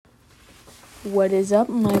What is up,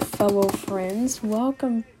 my fellow friends?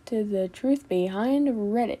 Welcome to the truth behind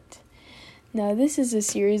Reddit. Now, this is a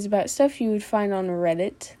series about stuff you would find on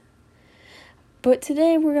Reddit, but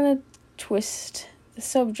today we're going to twist the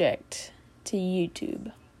subject to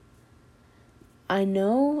YouTube. I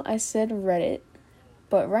know I said Reddit,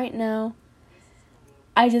 but right now,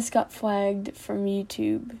 I just got flagged from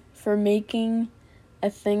YouTube for making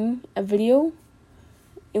a video.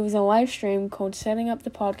 It was a live stream called Setting Up the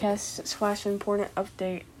Podcast / Important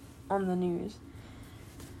Update on the News.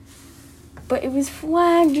 But it was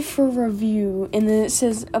flagged for review, and then it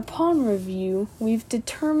says, upon review, we've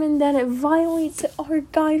determined that it violates our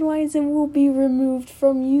guidelines and will be removed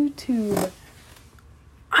from YouTube.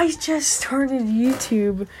 I just started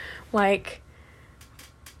YouTube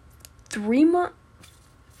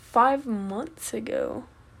 5 months ago,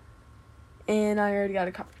 and I already got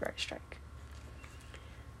a copyright strike.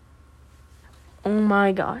 Oh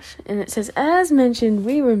my gosh. And it says, as mentioned,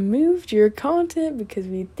 we removed your content because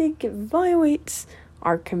we think it violates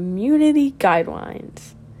our community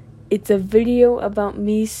guidelines. It's a video about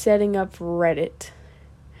me setting up Reddit.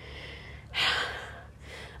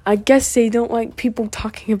 I guess they don't like people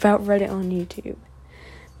talking about Reddit on YouTube.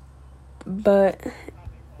 But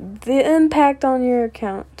the impact on your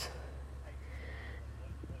account.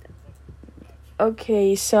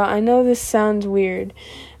 Okay, so I know this sounds weird,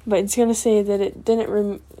 but it's going to say that it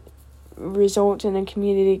didn't result in a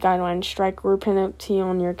community guideline strike or penalty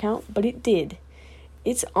on your account, but it did.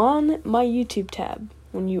 It's on my YouTube tab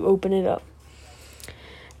when you open it up.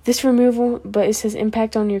 But it says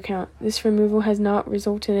impact on your account. This removal has not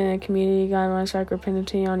resulted in a community guideline strike or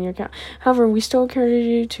penalty on your account. However, we still encourage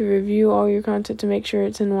you to review all your content to make sure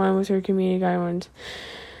it's in line with your community guidelines.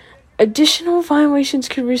 Additional violations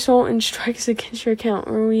could result in strikes against your account.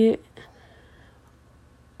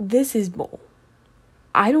 This is bull.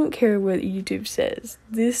 I don't care what YouTube says.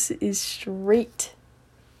 This is straight.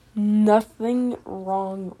 Nothing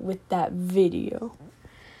wrong with that video.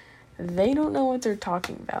 They don't know what they're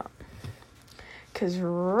talking about. Because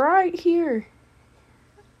right here,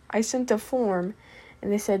 I sent a form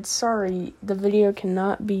and they said, sorry, the video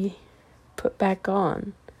cannot be put back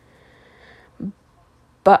on.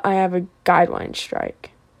 But I have a guideline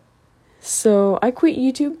strike. So I quit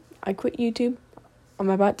YouTube. I'm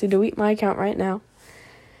about to delete my account right now.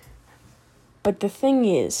 But the thing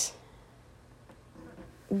is,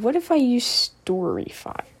 what if I use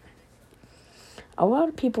Storyfire? A lot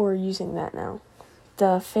of people are using that now.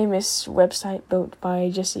 The famous website built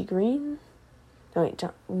by Jesse Green. No, wait,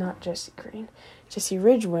 not Jesse Green. Jesse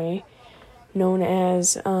Ridgway, known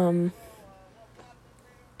as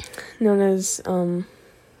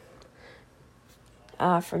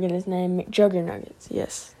I forget his name, McJuggernuggets,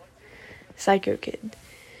 yes. Psycho Kid.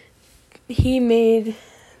 He made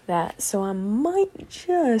that, so I might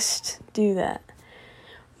just do that.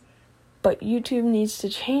 But YouTube needs to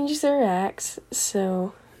change their acts,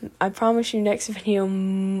 so I promise you next video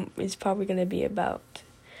is probably going to be about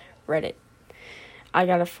Reddit. I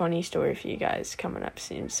got a funny story for you guys coming up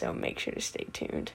soon, so make sure to stay tuned.